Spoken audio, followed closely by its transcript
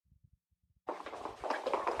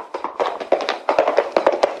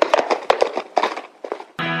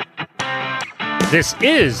This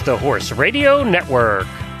is the Horse Radio Network.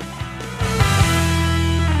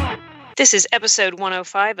 This is episode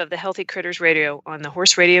 105 of the Healthy Critters Radio on the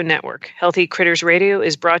Horse Radio Network. Healthy Critters Radio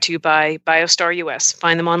is brought to you by BioStar US.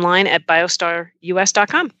 Find them online at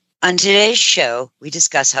biostarus.com. On today's show, we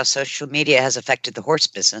discuss how social media has affected the horse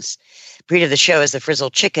business. Breed of the show is the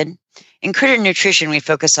Frizzled Chicken. In Critter Nutrition, we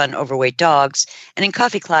focus on overweight dogs. And in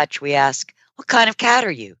Coffee Clutch, we ask, what kind of cat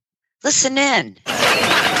are you? Listen in.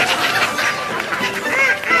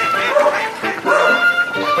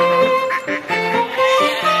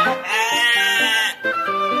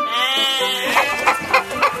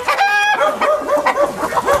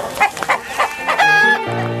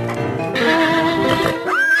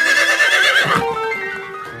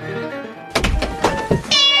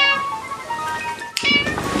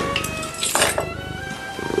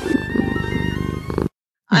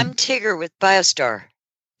 I'm Tigger with BioStar.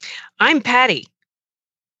 I'm Patty.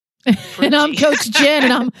 And I'm Coach Jen,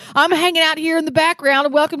 and I'm hanging out here in the background.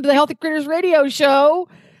 And welcome to the Healthy Critters Radio Show.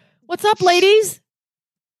 What's up, ladies?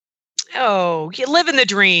 Oh, you living the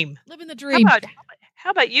dream. Living the dream. How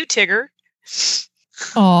about you, Tigger?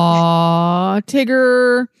 Aw,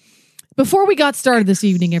 Tigger. Before we got started this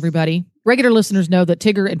evening, everybody, regular listeners know that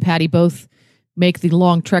Tigger and Patty both make the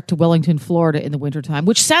long trek to Wellington, Florida in the wintertime,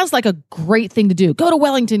 which sounds like a great thing to do. Go to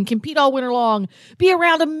Wellington, compete all winter long, be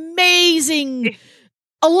around amazing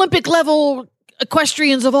Olympic level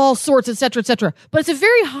equestrians of all sorts, et cetera, et cetera. But it's a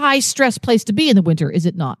very high stress place to be in the winter, is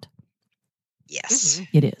it not? Yes.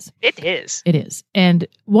 Mm-hmm. It is. It is. It is. And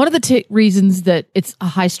one of the reasons that it's a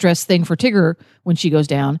high stress thing for Tigger when she goes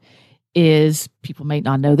down is, people may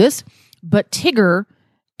not know this, but Tigger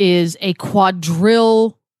is a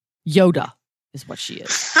quadrille Yoda. Is what she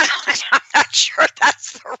is. I'm not sure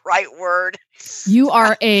that's the right word. You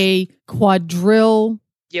are a quadrille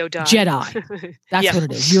Yoda. Jedi. That's what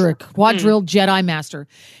it is. You're a quadrille Jedi master.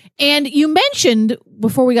 And you mentioned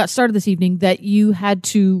before we got started this evening that you had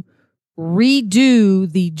to redo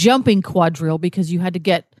the jumping quadrille because you had to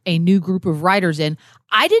get a new group of riders in.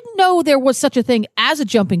 I didn't know there was such a thing as a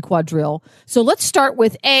jumping quadrille. So let's start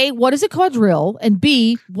with A, what is a quadrille? And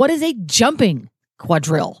B, what is a jumping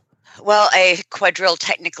quadrille? Well, a quadrille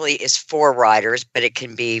technically is 4 riders, but it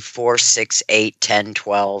can be 4, 6, 8, 10,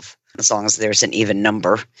 12, as long as there's an even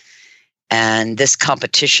number. And this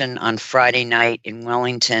competition on Friday night in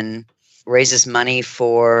Wellington raises money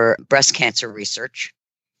for breast cancer research.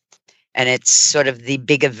 And it's sort of the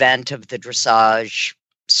big event of the dressage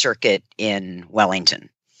circuit in Wellington.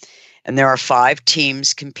 And there are 5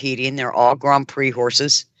 teams competing. They're all Grand Prix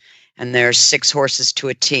horses. And there's 6 horses to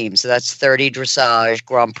a team. So that's 30 dressage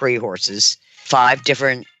Grand Prix horses, 5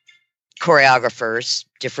 different choreographers,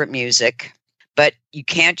 different music. But you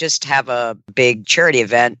can't just have a big charity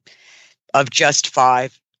event of just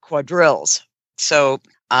 5 quadrilles. So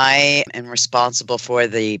I am responsible for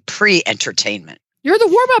the pre-entertainment. You're the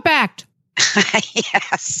warm-up act.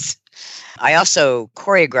 Yes. I also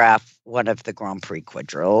choreograph one of the Grand Prix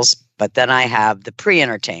quadrilles, but then I have the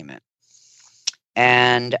pre-entertainment.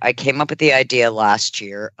 And I came up with the idea last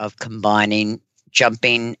year of combining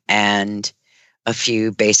jumping and a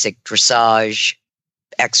few basic dressage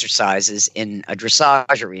exercises in a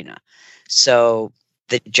dressage arena. So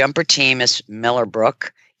the jumper team is Miller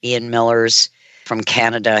Brook, Ian Miller's from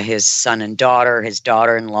Canada, his son and daughter, his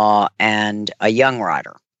daughter-in-law, and a young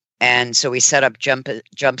rider. And so we set up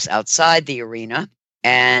jumps outside the arena.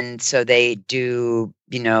 And so they do,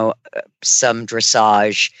 some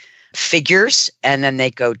dressage figures, and then they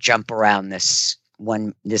go jump around this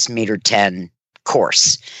 1.10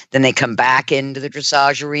 course. Then they come back into the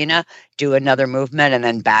dressage arena, do another movement, and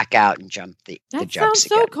then back out and jump the jumps again. That sounds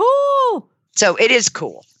so cool. So it is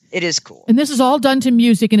cool. It is cool. And this is all done to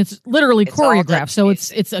music, and it's literally choreographed. So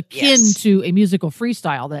music. it's akin to a musical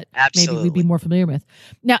freestyle that maybe we'd be more familiar with.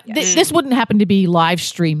 Now, this wouldn't happen to be live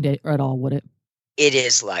streamed at all, would it? It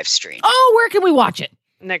is live streamed. Oh, where can we watch it?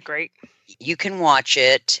 Isn't that great? You can watch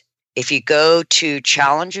it if you go to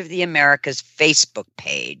Challenge of the Americas Facebook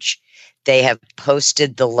page. They have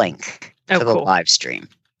posted the link to the live stream.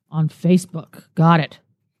 On Facebook. Got it.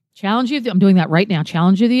 I'm doing that right now.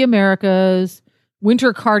 Challenge of the Americas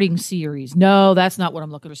Winter Karting Series. No, that's not what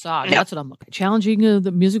I'm looking for. No. That's what I'm looking for. Challenging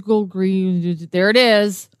the musical green. There it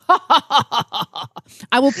is.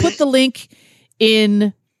 I will put the link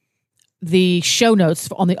in the show notes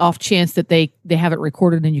on the off chance that they have it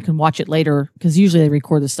recorded and you can watch it later, because usually they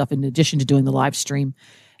record this stuff in addition to doing the live stream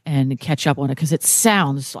and catch up on it, because it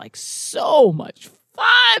sounds like so much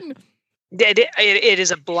fun. It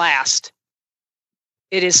is a blast.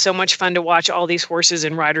 It is so much fun to watch all these horses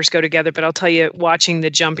and riders go together. But I'll tell you, watching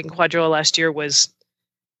the jumping quadrille last year was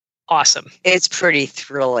awesome. It's pretty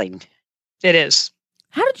thrilling. It is.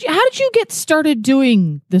 How did you get started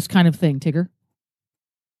doing this kind of thing, Tigger?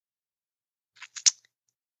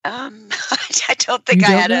 I don't think I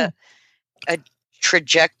had a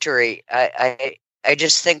trajectory. I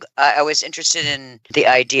just think I was interested in the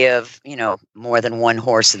idea of, more than one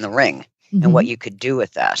horse in the ring and what you could do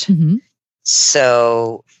with that. Mm-hmm.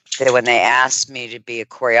 So when they asked me to be a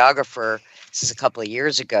choreographer, this is a couple of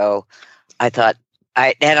years ago, I thought,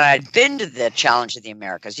 I'd been to the Challenge of the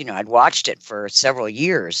Americas. I'd watched it for several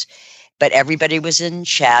years, but everybody was in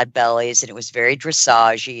shad bellies and it was very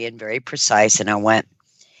dressage-y and very precise. And I went,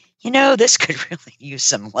 this could really use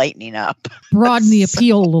some lightening up. Broaden the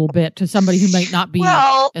appeal a little bit to somebody who might not be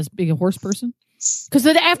as big a horse person. Because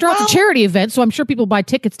after all, it's a charity event, so I'm sure people buy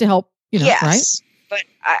tickets to help, yes, right? But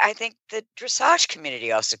I think the dressage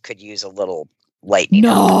community also could use a little lightening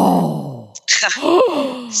up. No.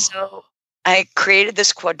 So I created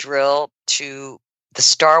this quadrille to the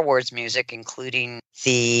Star Wars music, including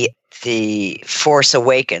the Force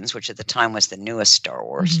Awakens, which at the time was the newest Star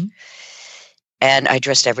Wars. Mm-hmm. And I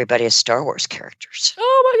dressed everybody as Star Wars characters.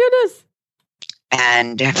 Oh, my goodness.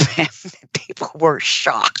 And people were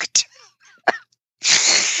shocked.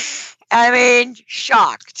 I mean,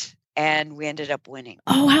 shocked. And we ended up winning.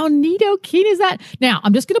 Oh, how neato keen is that? Now,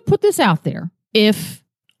 I'm just going to put this out there. If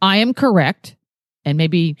I am correct, and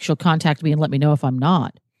maybe she'll contact me and let me know if I'm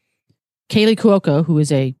not, Kaylee Cuoco, who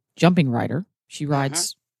is a jumping rider, she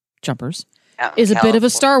rides jumpers, is a bit of a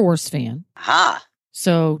Star Wars fan. Huh.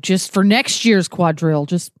 So just for next year's quadrille,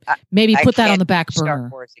 just maybe put that on the back burner. Star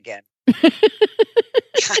Wars again.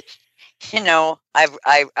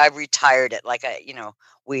 I retired it. Like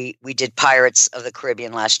we did Pirates of the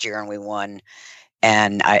Caribbean last year and we won,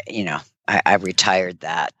 and I retired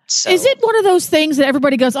that. So is it one of those things that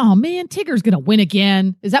everybody goes, "Oh man, Tigger's going to win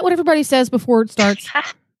again"? Is that what everybody says before it starts?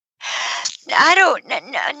 I don't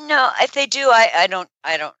know. If they do, I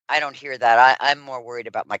don't hear that. I'm more worried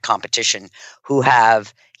about my competition who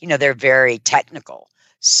have, they're very technical.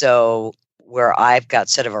 So where I've got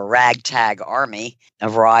sort of a ragtag army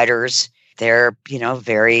of riders, they're,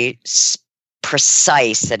 very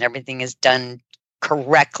precise and everything is done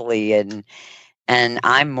correctly. And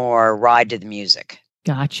I'm more ride to the music.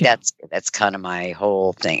 Gotcha. That's kind of my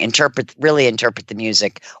whole thing. Interpret the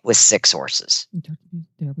music with 6 horses.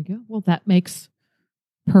 There we go. Well, that makes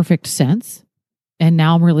perfect sense. And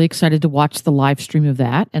now I'm really excited to watch the live stream of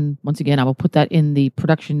that. And once again, I will put that in the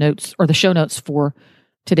production notes or the show notes for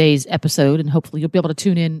today's episode. And hopefully you'll be able to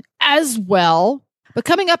tune in as well. But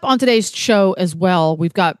coming up on today's show as well,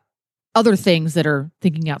 we've got other things that are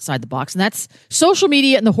thinking outside the box. And that's social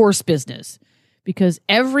media and the horse business. Because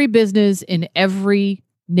every business in every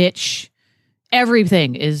niche,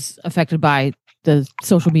 everything is affected by the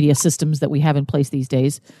social media systems that we have in place these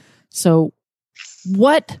days. So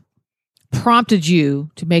what prompted you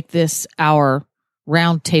to make this our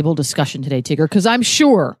round table discussion today, Tigger? Because I'm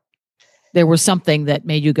sure there was something that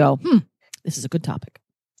made you go, this is a good topic.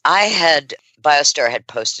 BioStar had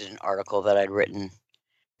posted an article that I'd written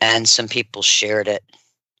and some people shared it.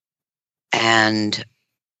 And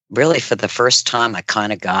really, for the first time, I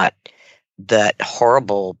kind of got that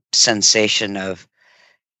horrible sensation of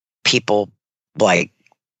people like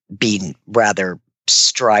being rather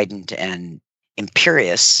strident and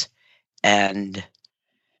imperious. And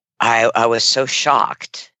I was so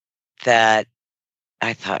shocked that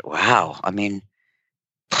I thought, wow, I mean,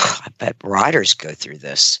 I bet riders go through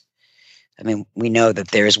this. I mean, we know that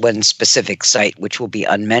there's one specific site, which will be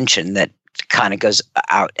unmentioned, that kind of goes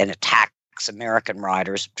out and attacks American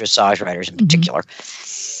riders, dressage riders in particular.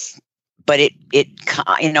 But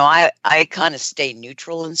I kind of stay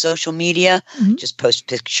neutral in social media, just post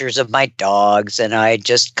pictures of my dogs, and I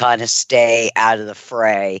just kind of stay out of the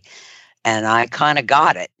fray. And I kind of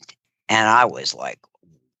got it. And I was like,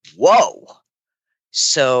 whoa.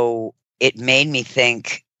 So it made me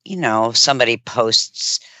think, somebody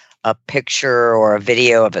posts a picture or a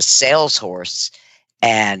video of a sales horse,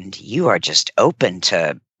 and you are just open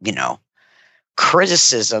to,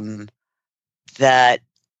 criticism that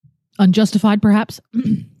unjustified, perhaps.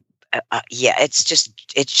 Yeah, it's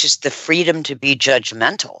just the freedom to be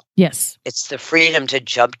judgmental. Yes, it's the freedom to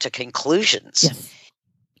jump to conclusions. Yes,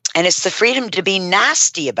 and it's the freedom to be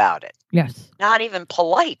nasty about it. Yes, not even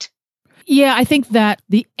polite. Yeah, I think that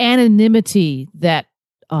the anonymity that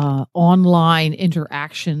online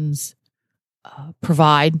interactions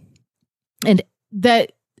provide, and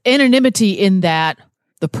that anonymity in that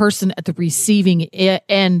the person at the receiving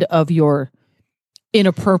end of your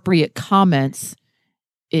inappropriate comments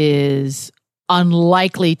is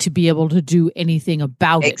unlikely to be able to do anything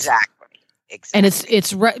about it. Exactly. And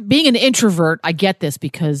it's being an introvert. I get this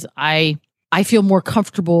because I feel more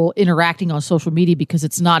comfortable interacting on social media because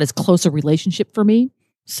it's not as close a relationship for me.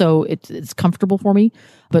 So it's comfortable for me,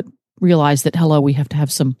 but realize that, hello, we have to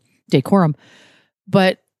have some decorum.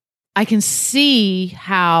 But I can see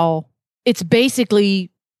how it's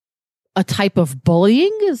basically a type of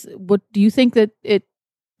bullying. What do you think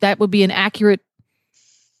that would be an accurate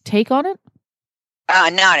take on it?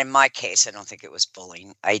 Not in my case. I don't think it was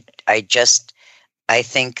bullying. I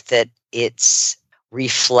think that it's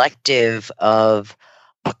reflective of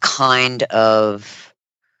a kind of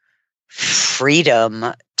freedom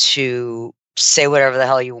to say whatever the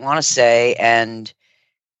hell you want to say and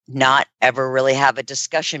not ever really have a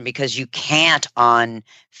discussion, because you can't on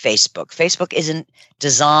Facebook. Facebook isn't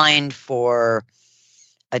designed for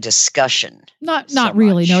a discussion. Not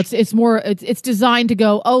really. No, it's more. It's designed to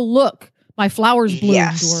go, oh, look, my flowers bloomed,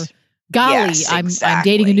 Yes. or golly, Yes, I'm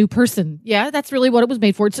exactly. dating a new person. Yeah, that's really what it was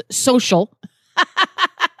made for. It's social.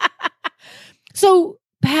 So,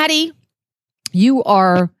 Patty, you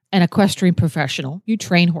are an equestrian professional. You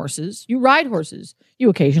train horses. You ride horses. You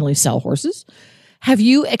occasionally sell horses. Have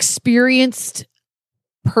you experienced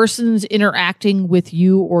persons interacting with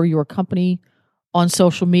you or your company on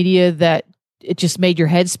social media that it just made your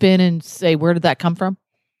head spin and say, where did that come from?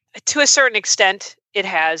 To a certain extent, it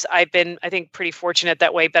has. I've been, I think, pretty fortunate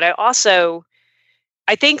that way. But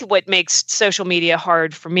I think what makes social media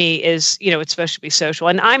hard for me is, it's supposed to be social.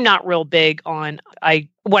 And I'm not real big on,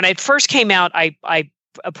 when I first came out, I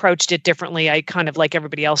approached it differently. I kind of like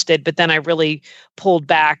everybody else did, but then I really pulled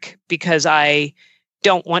back because I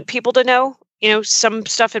don't want people to know, some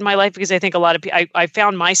stuff in my life, because I think a lot of people, I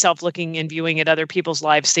found myself looking and viewing at other people's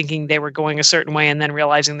lives thinking they were going a certain way and then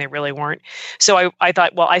realizing they really weren't. So I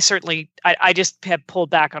thought, well, I just have pulled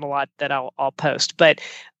back on a lot that I'll post. But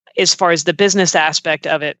as far as the business aspect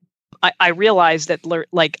of it, I realized that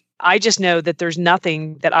I just know that there's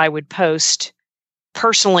nothing that I would post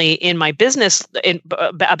personally in my business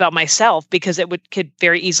about myself, because it could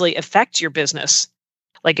very easily affect your business.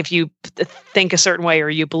 Like if you think a certain way or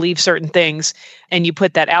you believe certain things and you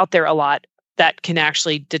put that out there a lot, that can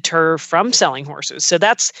actually deter from selling horses. So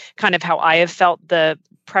that's kind of how I have felt the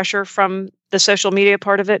pressure from the social media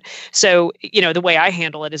part of it. So, the way I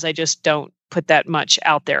handle it is I just don't put that much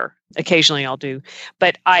out there. Occasionally I'll do,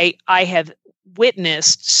 but I have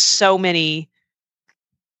witnessed so many.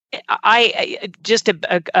 I just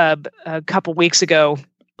a couple weeks ago,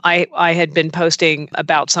 I had been posting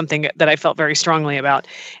about something that I felt very strongly about,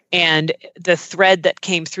 and the thread that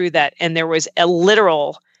came through that, and there was a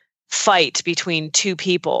literal fight between two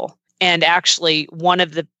people. And actually, one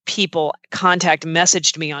of the people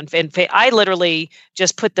messaged me on Facebook. I literally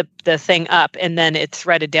just put the thing up, and then it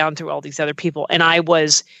threaded down through all these other people, and I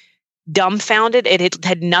was dumbfounded. It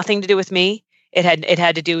had nothing to do with me. It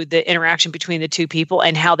had to do with the interaction between the two people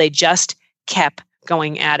and how they just kept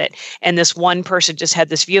going at it. And this one person just had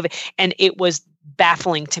this view of it. And it was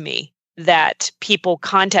baffling to me that people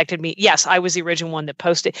contacted me. Yes, I was the original one that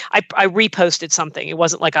posted. I reposted something. It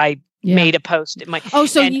wasn't like I made a post.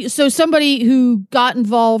 So somebody who got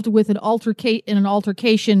involved with an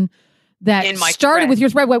altercation that started with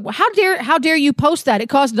yours. Right? How dare you post that? It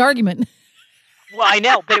caused an argument. Well, I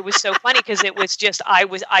know, but it was so funny because it was just, I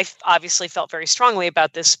obviously felt very strongly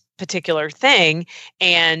about this particular thing.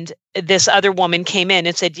 And this other woman came in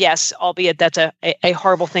and said, yes, albeit that's a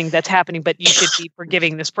horrible thing that's happening, but you should be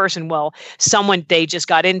forgiving this person. Well, they just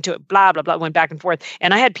got into it, blah, blah, blah, went back and forth.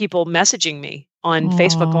 And I had people messaging me on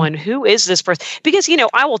Facebook going, who is this person? Because,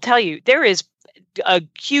 I will tell you, there is a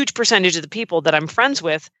huge percentage of the people that I'm friends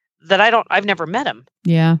with that I've never met him.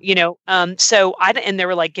 Yeah. So and they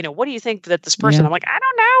were like, what do you think that this person, I'm like, I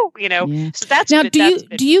don't know, Yeah. So that's now,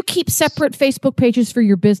 do you keep separate Facebook pages for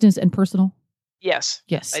your business and personal? Yes,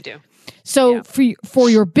 I do. So for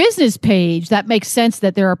your business page, that makes sense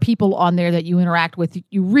that there are people on there that you interact with.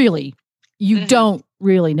 You don't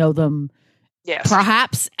really know them,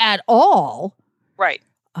 perhaps at all. Right.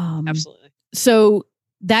 Absolutely. So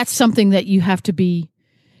that's something that you have to be.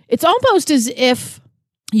 It's almost as if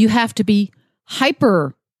you have to be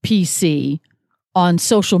hyper PC on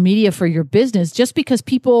social media for your business, just because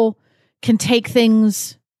people can take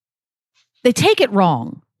things, they take it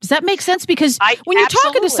wrong. Does that make sense? Because when you're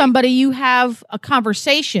talking to somebody, you have a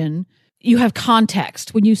conversation, you have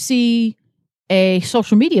context. When you see a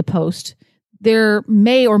social media post, there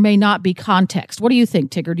may or may not be context. What do you think,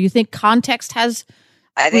 Tigger? Do you think context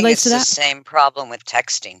I think it's the same problem with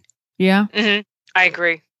texting. Yeah. Mm-hmm. I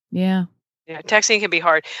agree. Yeah. Yeah, texting can be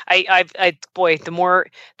hard. Boy, the more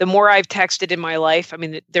I've texted in my life, I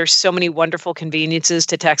mean, there's so many wonderful conveniences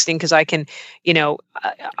to texting because I can,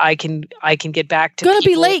 I can get back to. Gonna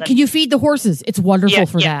be late. Can you feed the horses? It's wonderful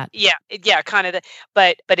for that. Yeah, kind of.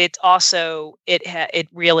 But it's also it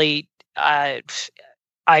really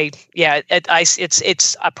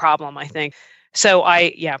it's a problem, I think. So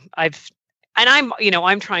I'm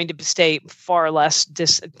trying to stay far less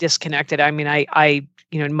disconnected. I mean,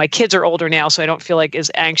 my kids are older now, so I don't feel like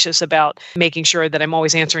as anxious about making sure that I'm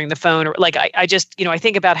always answering the phone, or like I just, I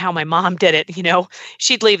think about how my mom did it.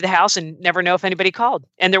 She'd leave the house and never know if anybody called,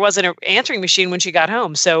 and there wasn't an answering machine when she got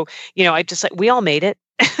home. So, I just we all made it.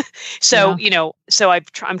 So, so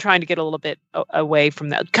I'm trying to get a little bit away from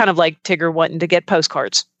that, kind of like Tigger wanting to get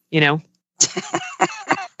postcards, I'm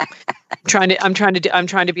trying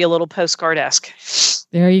to be a little postcard-esque.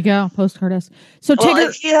 There you go, postcard-esque. So, Tigger, well,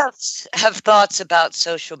 if you have thoughts about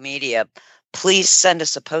social media, please send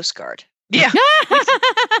us a postcard. Yeah,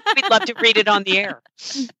 we'd love to read it on the air.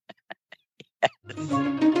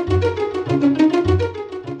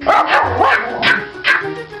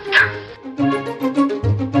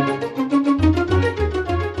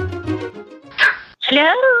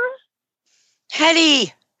 Hello,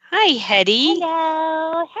 Hetty. Hi, Hetty.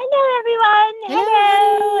 Hello, everyone.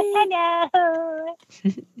 Hello.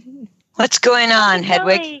 What's going on,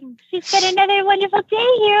 Hedwig? She's got another wonderful day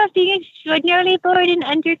here of being extraordinarily bored and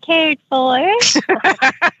undercared for.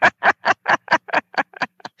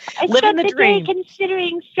 I spent the day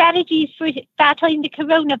considering strategies for battling the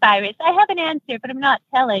coronavirus. I have an answer, but I'm not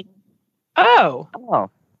telling. Oh.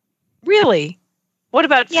 Really? What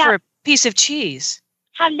about for a piece of cheese?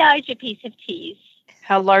 How large a piece of cheese?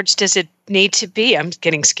 How large does it need to be? I'm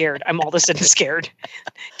getting scared. I'm all of a sudden scared.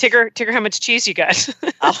 Tigger, how much cheese you got?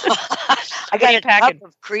 I got a cup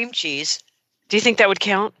of cream cheese. Do you think that would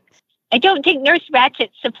count? I don't think Nurse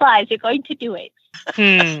Ratchet's supplies are going to do it.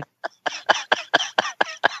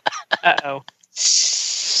 Uh-oh.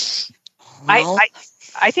 Well,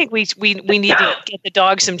 I think we need to get the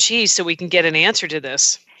dog some cheese so we can get an answer to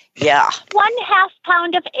this. Yeah. 1/2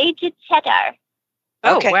 pound of aged cheddar.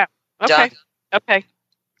 Oh, okay. Wow. Okay. Done.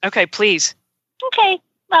 Okay, please. Okay.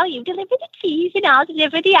 Well, you deliver the cheese and I'll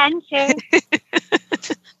deliver the answer.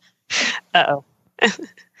 Uh-oh.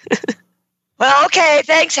 Well, okay.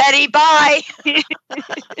 Thanks, Hetty. Bye.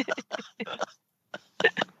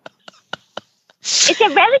 It's a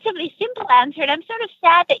relatively simple answer, and I'm sort of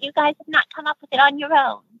sad that you guys have not come up with it on your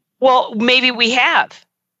own. Well, maybe we have.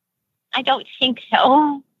 I don't think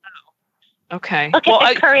so. Okay. Look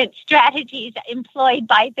at the current strategies employed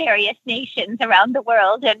by various nations around the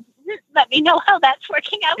world, and let me know how that's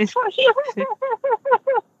working out for you.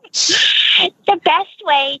 The best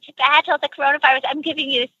way to battle the coronavirus, I'm giving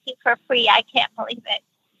you this for free, I can't believe it,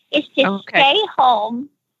 is to stay home,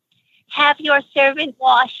 have your servant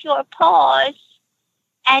wash your paws,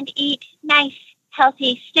 and eat nice,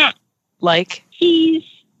 healthy snacks. Like? Cheese.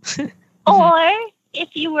 Or,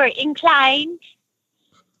 if you were inclined,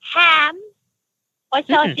 ham or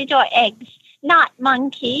sausage or eggs. Not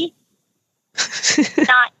monkey.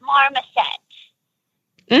 Not marmoset.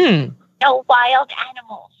 No wild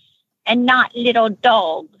animals. And not little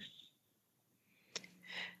dogs.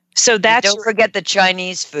 So that's... Don't forget the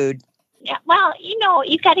Chinese food. Yeah, well, you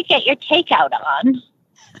got to get your takeout on.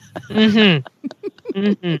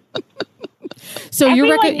 So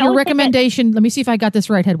your recommendation, let me see if I got this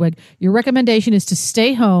right, Hedwig. Your recommendation is to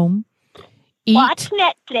stay home, watch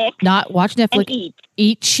Netflix. Not watch Netflix. And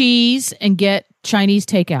eat cheese and get Chinese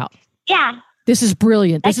takeout. Yeah. This is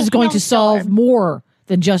brilliant. This is going to solve more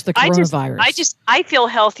than just the coronavirus. I feel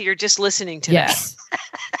healthier just listening to that.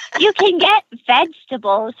 You can get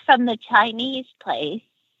vegetables from the Chinese place.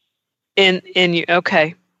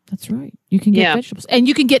 Okay. That's right. You can get vegetables. And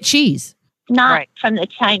you can get cheese. Not from the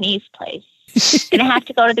Chinese place. You're going to have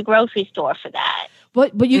to go to the grocery store for that.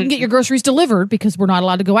 But you can get your groceries delivered because we're not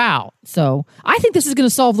allowed to go out. So I think this is going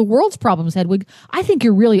to solve the world's problems, Hedwig. I think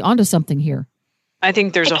you're really onto something here. I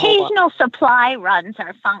think there's occasional supply runs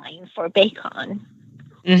are fine for bacon.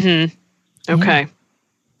 Okay.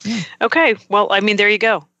 Yeah. Okay. Well, I mean, there you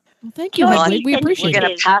go. Well, thank you, Hedwig. We appreciate it. We're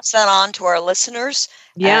going to pass that on to our listeners.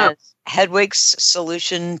 Yeah. Hedwig's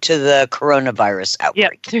solution to the coronavirus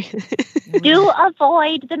outbreak. Yep. Do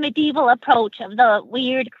avoid the medieval approach of the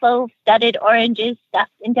weird clove-studded oranges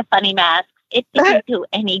stuffed into funny masks. It doesn't do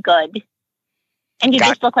any good. And you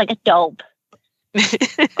just look like a dope.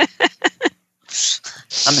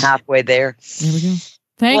 I'm halfway there. There we go.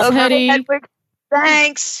 Thanks, Hetty. Hedwig.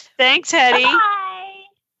 Thanks. Thanks, Hetty. Bye.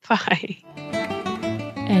 Bye.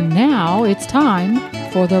 And now it's time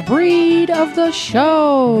for the breed of the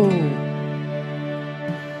show.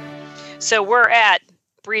 So we're at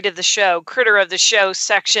breed of the show, critter of the show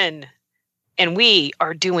section, and we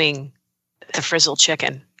are doing the frizzled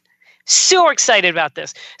chicken. So excited about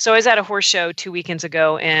this. So I was at a horse show 2 weekends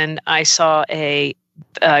ago, and I saw a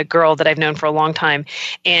girl that I've known for a long time,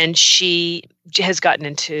 and she has gotten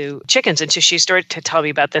into chickens. And so she started to tell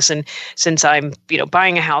me about this. And since I'm,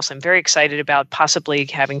 buying a house, I'm very excited about possibly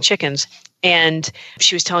having chickens. And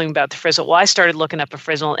she was telling me about the frizzle. Well, I started looking up a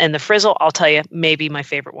frizzle, and the frizzle, I'll tell you, may be my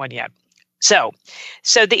favorite one yet. So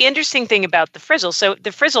the interesting thing about the frizzle, so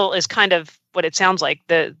the frizzle is kind of what it sounds like.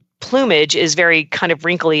 The plumage is very kind of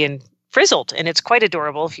wrinkly and frizzled, and it's quite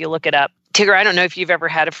adorable if you look it up. Tigger, I don't know if you've ever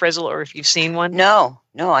had a frizzle or if you've seen one. No,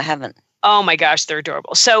 I haven't. Oh my gosh, they're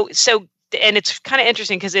adorable. So, and it's kind of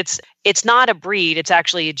interesting because it's not a breed, it's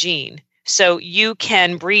actually a gene. So you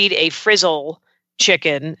can breed a frizzle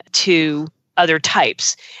chicken to other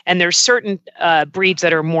types, and there's certain breeds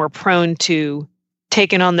that are more prone to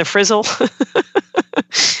taking on the frizzle.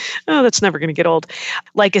 Oh, that's never going to get old.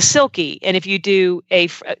 Like a silky, and if you do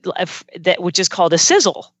that, which is called a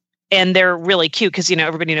sizzle. And they're really cute because,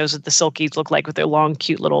 everybody knows what the silkies look like with their long,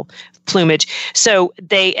 cute little plumage. So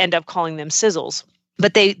they end up calling them sizzles.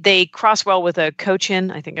 But they cross well with a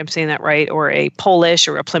Cochin, I think I'm saying that right, or a Polish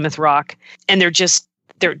or a Plymouth Rock. And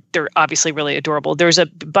they're obviously really adorable. There's a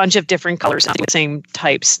bunch of different colors, the same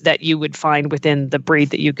types that you would find within the breed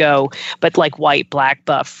that you go, but like white, black,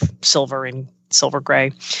 buff, silver, and silver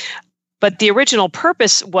gray. But the original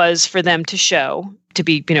purpose was for them to show, to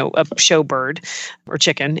be, a show bird or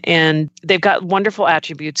chicken. And they've got wonderful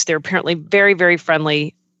attributes. They're apparently very, very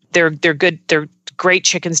friendly. They're good. They're great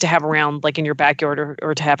chickens to have around, like in your backyard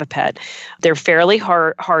or to have a pet. They're fairly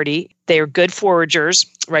hardy. They're good foragers,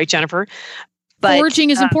 right, Jennifer? But,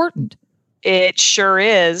 foraging is important. It sure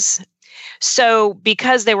is. So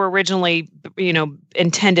because they were originally,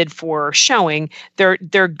 intended for showing, they're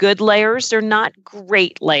good layers. They're not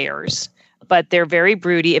great layers, but they're very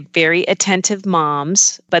broody, very attentive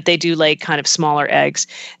moms, but they do lay kind of smaller eggs.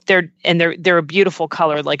 They're a beautiful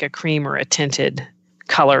color, like a cream or a tinted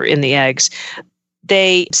color in the eggs.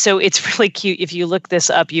 So it's really cute. If you look this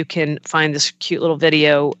up, you can find this cute little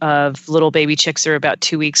video of little baby chicks that are about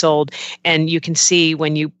 2 weeks old. And you can see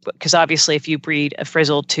because obviously if you breed a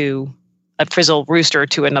frizzle rooster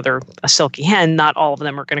to a silky hen, not all of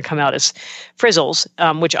them are going to come out as frizzles,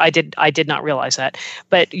 which I did not realize that.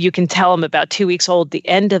 But you can tell them about 2 weeks old, the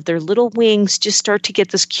end of their little wings just start to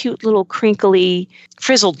get this cute little crinkly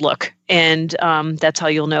frizzled look. And that's how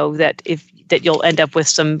you'll know that you'll end up with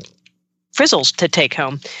some frizzles to take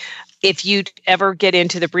home. If you ever get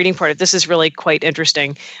into the breeding part, this is really quite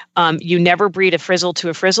interesting. You never breed a frizzle to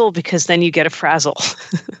a frizzle because then you get a frazzle.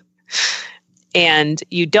 And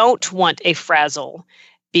you don't want a frazzle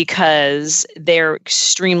because they're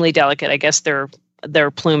extremely delicate. I guess their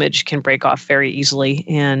plumage can break off very easily,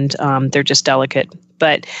 and they're just delicate.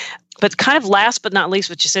 But kind of last but not least,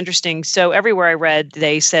 which is interesting. So everywhere I read,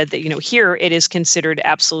 they said that, here it is considered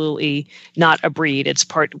absolutely not a breed. It's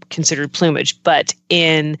considered plumage. But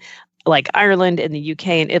in like Ireland and the UK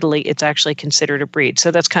and Italy, it's actually considered a breed. So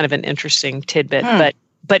that's kind of an interesting tidbit.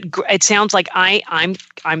 But it sounds like I'm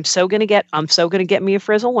so gonna get me a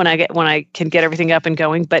frizzle when I can get everything up and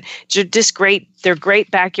going. But just great. They're great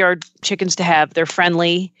backyard chickens to have. They're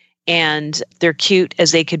friendly and they're cute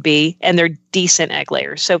as they could be, and they're decent egg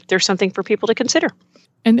layers. So there's something for people to consider.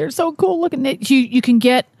 And they're so cool looking. You can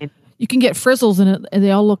get frizzles and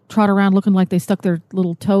they all trot around looking like they stuck their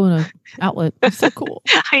little toe in an outlet. It's so cool.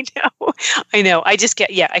 I know. I don't know.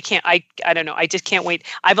 I just can't wait.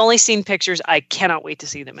 I've only seen pictures. I cannot wait to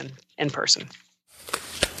see them in person.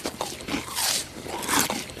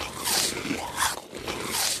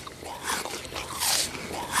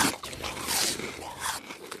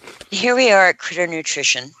 Here we are at Critter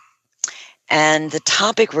Nutrition, and the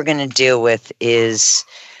topic we're going to deal with is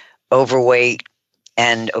overweight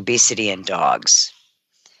and obesity in dogs.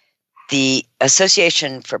 The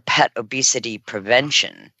Association for Pet Obesity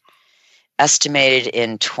Prevention estimated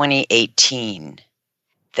in 2018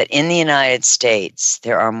 that in the United States,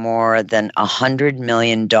 there are more than 100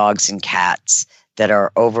 million dogs and cats that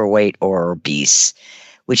are overweight or obese,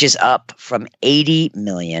 which is up from 80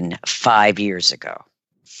 million 5 years ago.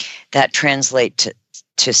 That translates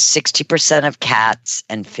to 60% of cats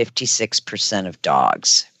and 56% of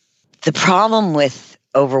dogs. The problem with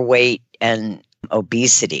overweight and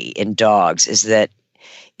obesity in dogs is that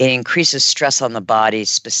it increases stress on the body,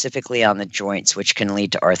 specifically on the joints, which can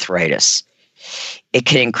lead to arthritis. It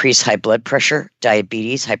can increase high blood pressure,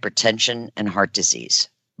 diabetes, hypertension, and heart disease.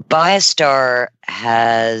 BioStar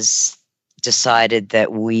has decided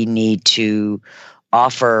that we need to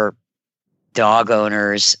offer dog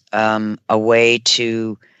owners a way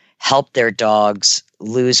to help their dogs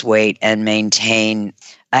lose weight and maintain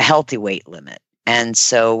a healthy weight limit. And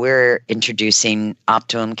so we're introducing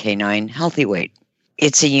Optimum K9 Healthy Weight.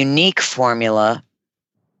 It's a unique formula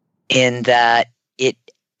in that it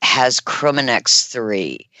has Chrominex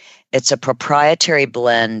 3. It's a proprietary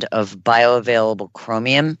blend of bioavailable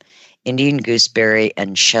chromium, Indian gooseberry,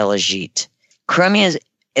 and shilajit. Chromium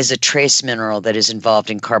is a trace mineral that is involved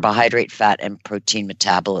in carbohydrate, fat, and protein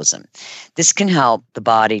metabolism. This can help the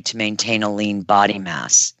body to maintain a lean body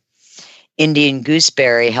mass. Indian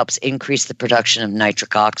gooseberry helps increase the production of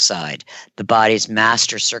nitric oxide, the body's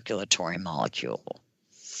master circulatory molecule.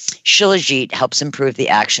 Shilajit helps improve the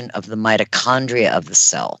action of the mitochondria of the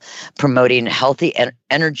cell, promoting healthy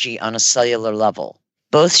energy on a cellular level.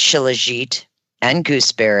 Both shilajit and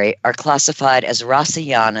gooseberry are classified as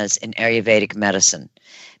rasayanas in Ayurvedic medicine,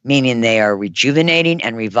 meaning they are rejuvenating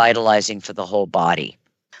and revitalizing for the whole body.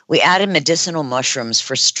 We added medicinal mushrooms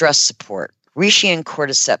for stress support. Reishi and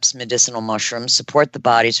cordyceps medicinal mushrooms support the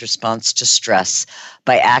body's response to stress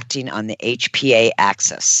by acting on the HPA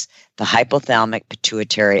axis, the hypothalamic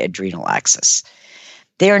pituitary adrenal axis.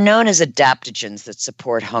 They are known as adaptogens that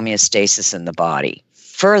support homeostasis in the body.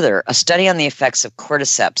 Further, a study on the effects of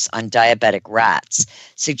cordyceps on diabetic rats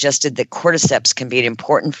suggested that cordyceps can be an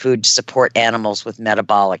important food to support animals with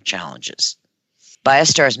metabolic challenges.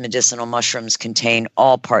 BioStar's medicinal mushrooms contain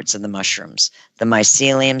all parts of the mushrooms, the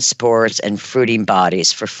mycelium, spores, and fruiting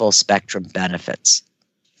bodies for full spectrum benefits.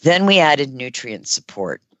 Then we added nutrient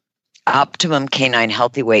support. Optimum K9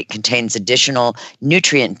 Healthy Weight contains additional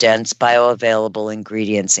nutrient-dense bioavailable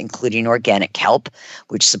ingredients, including organic kelp,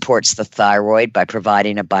 which supports the thyroid by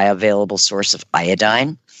providing a bioavailable source of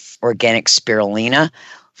iodine, organic spirulina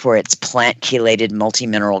for its plant-chelated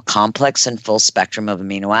multimineral complex and full spectrum of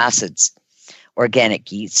amino acids, organic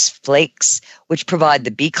yeast flakes, which provide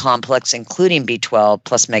the B complex, including B12,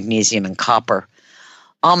 plus magnesium and copper.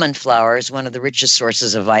 Almond flour is one of the richest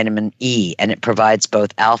sources of vitamin E, and it provides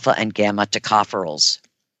both alpha and gamma tocopherols.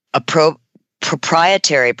 A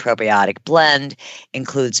proprietary probiotic blend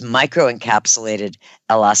includes microencapsulated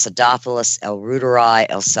L. acidophilus, L. reuteri,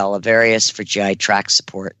 L. salivarius for GI tract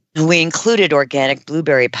support. We included organic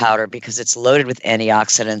blueberry powder because it's loaded with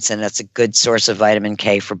antioxidants and it's a good source of vitamin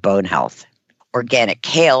K for bone health. Organic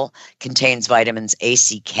kale contains vitamins A,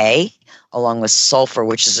 C, K, along with sulfur,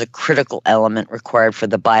 which is a critical element required for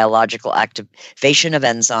the biological activation of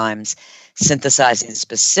enzymes, synthesizing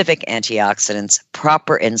specific antioxidants,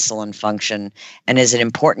 proper insulin function, and is an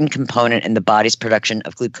important component in the body's production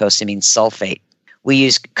of glucosamine sulfate. We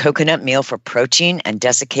use coconut meal for protein and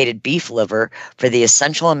desiccated beef liver for the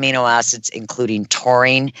essential amino acids, including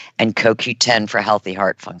taurine and CoQ10 for healthy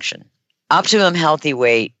heart function. Optimum Healthy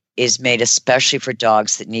Weight is made especially for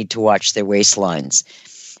dogs that need to watch their waistlines.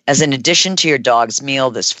 As an addition to your dog's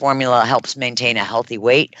meal, this formula helps maintain a healthy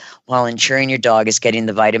weight while ensuring your dog is getting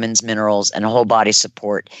the vitamins, minerals, and whole body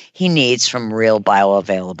support he needs from real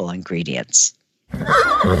bioavailable ingredients.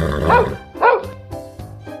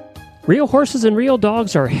 Real horses and real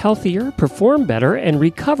dogs are healthier, perform better, and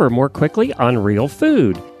recover more quickly on real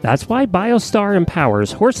food. That's why BioStar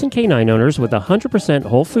empowers horse and canine owners with 100%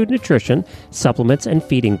 whole food nutrition, supplements, and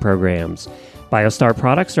feeding programs. BioStar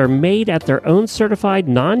products are made at their own certified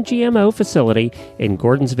non-GMO facility in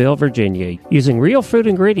Gordonsville, Virginia, using real food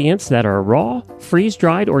ingredients that are raw,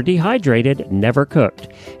 freeze-dried, or dehydrated, never cooked,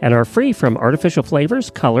 and are free from artificial flavors,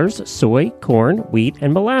 colors, soy, corn, wheat,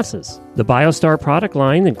 and molasses. The BioStar product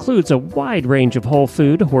line includes a wide range of whole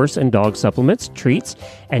food, horse and dog supplements, treats,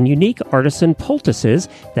 and unique artisan poultices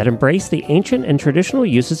that embrace the ancient and traditional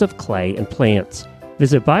uses of clay and plants.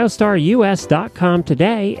 Visit biostarus.com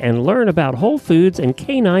today and learn about whole foods and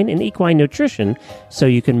canine and equine nutrition so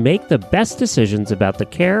you can make the best decisions about the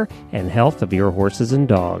care and health of your horses and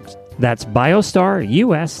dogs. That's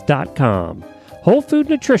biostarus.com. Whole food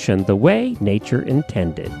nutrition the way nature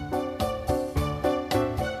intended.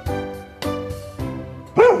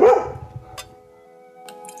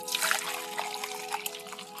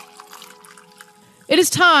 It is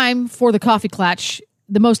time for the Coffee Klatch,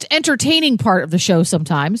 the most entertaining part of the show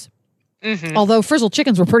sometimes. Mm-hmm. Although Frizzled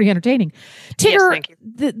Chickens were pretty entertaining. Tigger,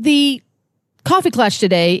 yes, the Coffee Klatch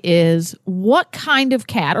today is, what kind of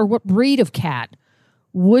cat or what breed of cat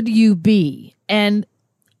would you be? And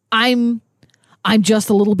I'm just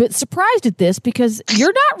a little bit surprised at this because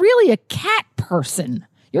you're not really a cat person.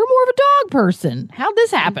 You're more of a dog person. How'd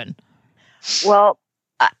this happen? Well,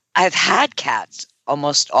 I've had cats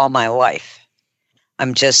almost all my life.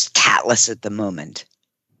 I'm just catless at the moment.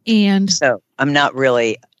 And so I'm not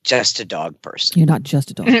really just a dog person. You're not just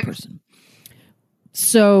a dog person.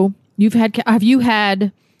 So Have you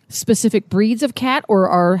had specific breeds of cat,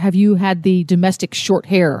 or have you had the domestic short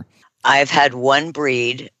hair? I've had one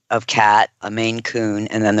breed of cat, a Maine Coon,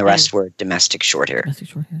 and then the rest were domestic short hair. Domestic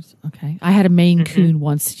short hairs. Okay. I had a Maine Coon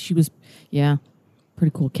once. She was,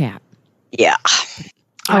 pretty cool cat. Yeah.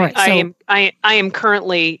 All right. I am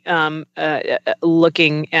currently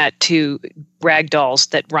looking at 2 rag dolls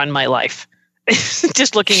that run my life.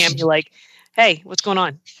 Just looking at me like, hey, what's going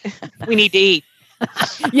on? We need to eat.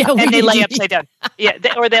 And they lay upside down. Yeah,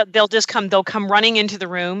 they'll come running into the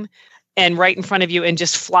room and right in front of you and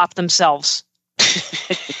just flop themselves.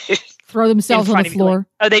 Throw themselves on the floor.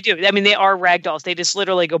 They do. I mean, they are rag dolls. They just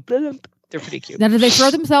literally go blimp. They're pretty cute. Now, do they throw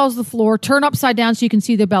themselves on the floor, turn upside down so you can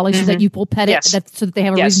see their belly so that you will pet it, so that they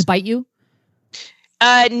have a reason to bite you?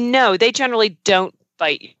 No, they generally don't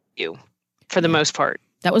bite you for the most part.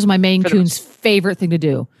 That was my Maine Coon's favorite thing to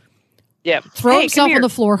do. Yeah. Throw himself on the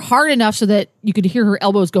floor hard enough so that you could hear her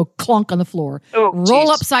elbows go clunk on the floor.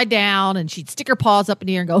 Roll upside down, and she'd stick her paws up in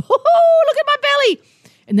the air and go, oh, look at my belly.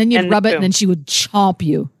 And then you'd rub it, and then she would chomp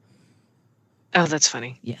you. Oh, that's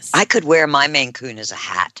funny. Yes. I could wear my Maine Coon as a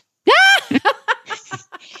hat.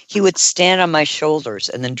 He would stand on my shoulders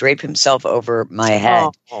and then drape himself over my head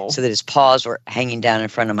so that his paws were hanging down in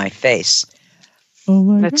front of my face. Oh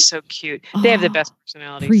my That's so cute. They have the best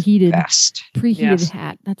personalities. Preheated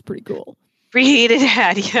hat. That's pretty cool. Preheated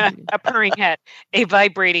hat, yeah. A purring hat. A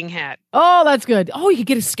vibrating hat. Oh, that's good. Oh, you could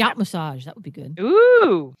get a scalp massage. That would be good.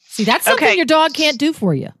 Ooh. See, that's something your dog can't do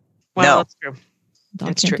for you. Well, that's true.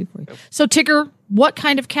 Dog can't do for you. So, Tigger, what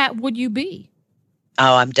kind of cat would you be?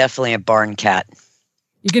 Oh, I'm definitely a barn cat.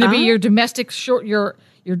 You're going to be your domestic your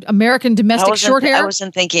American domestic short hair? I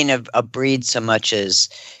wasn't thinking of a breed so much as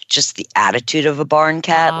just the attitude of a barn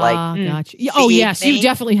cat. Gotcha. Oh, yes. You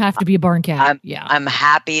definitely have to be a barn cat. I'm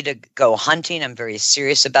happy to go hunting. I'm very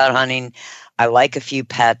serious about hunting. I like a few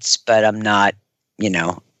pets, but I'm not,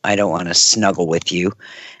 I don't want to snuggle with you.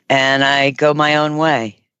 And I go my own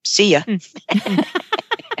way. See ya.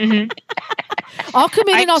 I'll come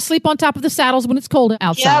in and I'll sleep on top of the saddles when it's cold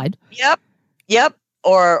outside. Yep.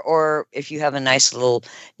 Or if you have a nice little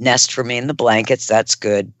nest for me in the blankets, that's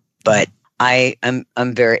good. But I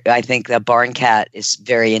think the barn cat is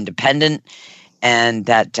very independent, and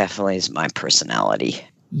that definitely is my personality.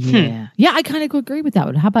 Yeah. Yeah, I kind of agree with that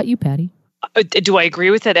one. How about you, Patty? Do I agree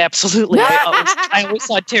with it? Absolutely. I always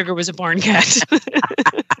thought Tigger was a barn cat.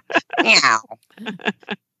 Meow.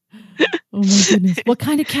 Oh my goodness. What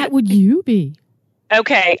kind of cat would you be?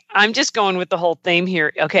 Okay, I'm just going with the whole theme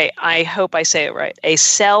here. Okay, I hope I say it right. A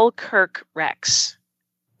Selkirk Rex.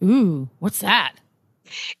 Ooh, what's that?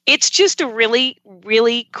 It's just a really,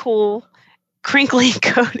 really cool, crinkly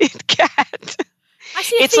coated cat. I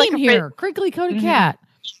see a theme here. Crinkly coated cat.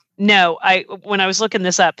 No, when I was looking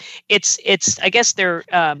this up, it's I guess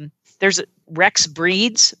there's Rex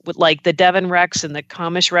breeds with like the Devon Rex and the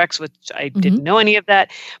Comish Rex, which I didn't know any of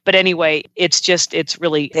that. But anyway, it's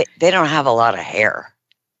really they don't have a lot of hair.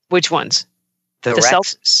 Which ones? The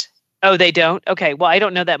Rexes. Oh, they don't? Okay. Well, I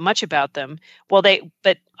don't know that much about them. Well, the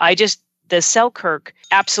Selkirk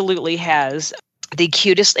absolutely has the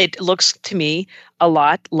cutest. It looks to me a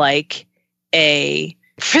lot like a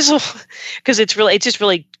frizzle because it's just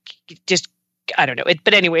really I don't know.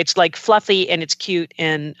 But anyway, it's like fluffy and it's cute.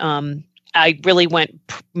 And I really went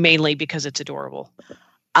mainly because it's adorable.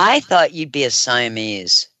 I thought you'd be a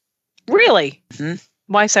Siamese. Really? Mm-hmm.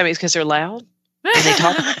 Why Siamese? Because they're loud? And they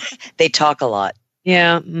talk? They talk a lot.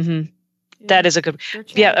 Yeah. Mm-hmm. That is a good...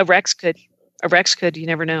 Yeah, a Rex could. You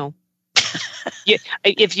never know.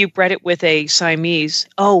 If you bred it with a Siamese,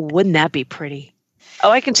 wouldn't that be pretty?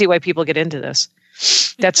 Oh, I can see why people get into this.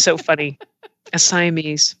 That's so funny. A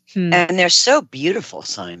Siamese. And they're so beautiful,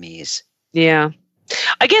 Siamese. Yeah.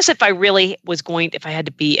 I guess if I had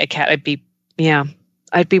to be a cat, I'd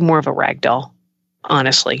be more of a rag doll,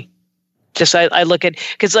 honestly. Just I look at,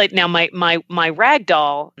 because like now my rag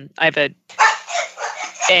doll, I have a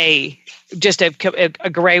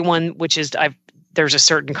gray one, which is there's a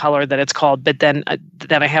certain color that it's called, but then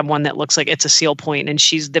I have one that looks like it's a seal point, and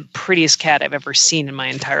she's the prettiest cat I've ever seen in my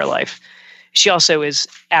entire life. She also is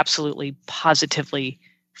absolutely positively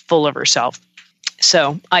full of herself.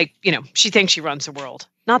 So she thinks she runs the world.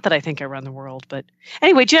 Not that I think I run the world, but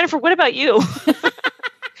anyway, Jennifer, what about you?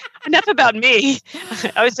 Enough about me.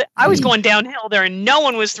 I was going downhill there, and no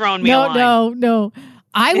one was throwing me a line. No.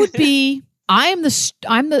 I would be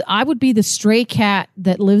the stray cat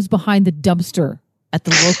that lives behind the dumpster at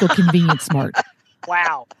the local convenience mart.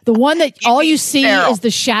 Wow. The one that all you see is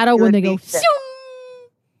the shadow when they go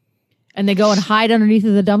and they go and hide underneath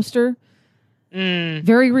of the dumpster.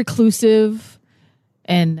 Very reclusive,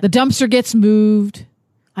 and the dumpster gets moved.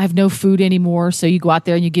 I have no food anymore. So you go out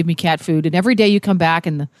there and you give me cat food. And every day you come back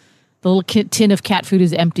and the little tin of cat food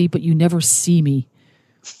is empty, but you never see me.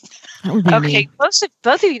 That would be okay. me.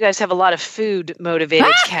 Both of you guys have a lot of food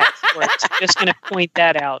motivated cat sports. I'm just going to point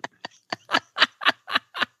that out.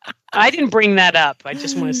 I didn't bring that up. I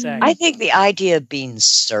just want to say. I think the idea of being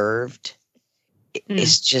served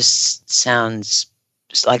is just sounds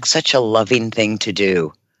like such a loving thing to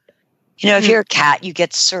do. You know, if you're a cat, you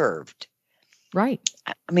get served. Right.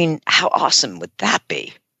 I mean, how awesome would that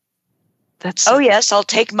be? That's yes, I'll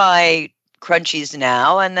take my crunchies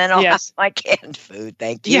now, and then I'll have my canned food.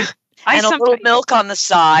 Thank you. Yeah. And a little milk on the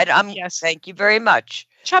side. Yes. Thank you very much.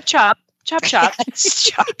 Chop, chop. Chop, chop.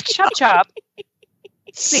 Chop, chop, chop.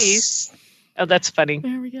 Please. Oh, that's funny.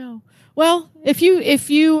 There we go. Well, if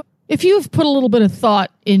you've put a little bit of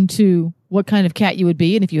thought into what kind of cat you would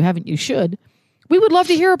be, and if you haven't, you should. We would love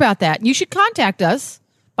to hear about that. You should contact us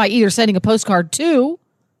by either sending a postcard to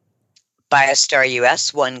BioStar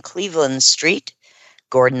US, 1 Cleveland Street,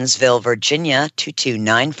 Gordonsville, Virginia,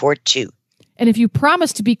 22942. And if you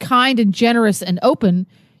promise to be kind and generous and open,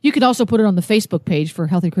 you can also put it on the Facebook page for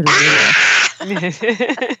Healthy Critters Radio.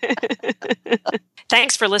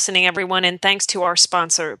 Thanks for listening, everyone, and thanks to our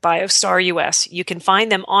sponsor, BioStar US. You can find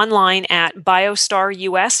them online at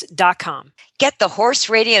biostarus.com. Get the Horse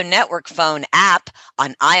Radio Network phone app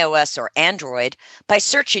on iOS or Android by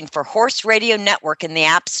searching for Horse Radio Network in the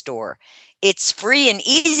App Store. It's free and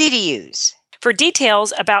easy to use. For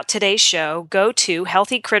details about today's show, go to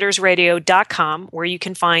healthycrittersradio.com, where you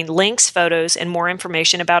can find links, photos, and more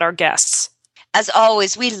information about our guests. As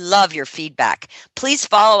always, we love your feedback. Please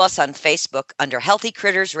follow us on Facebook under Healthy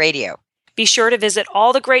Critters Radio. Be sure to visit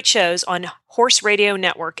all the great shows on Horse Radio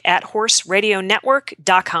Network at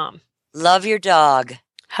horseradionetwork.com. Love your dog.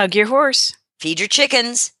 Hug your horse. Feed your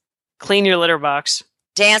chickens. Clean your litter box.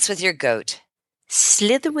 Dance with your goat.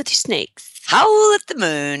 Slither with your snakes. Howl at the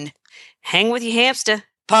moon. Hang with your hamster.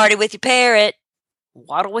 Party with your parrot.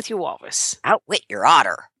 Waddle with your walrus. Outwit your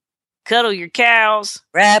otter. Cuddle your cows.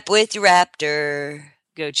 Rap with your raptor.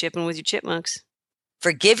 Go chipping with your chipmunks.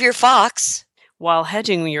 Forgive your fox. While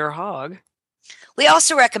hedging your hog. We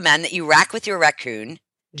also recommend that you rack with your raccoon.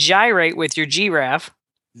 Gyrate with your giraffe.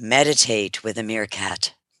 Meditate with a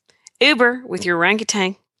meerkat. Uber with your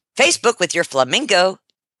orangutan. Facebook with your flamingo.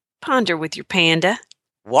 Ponder with your panda.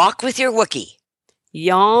 Walk with your Wookiee.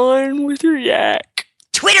 Yawn with your yak.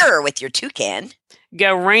 Twitter with your toucan.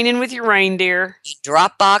 Go raining with your reindeer.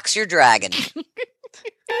 Dropbox your dragon.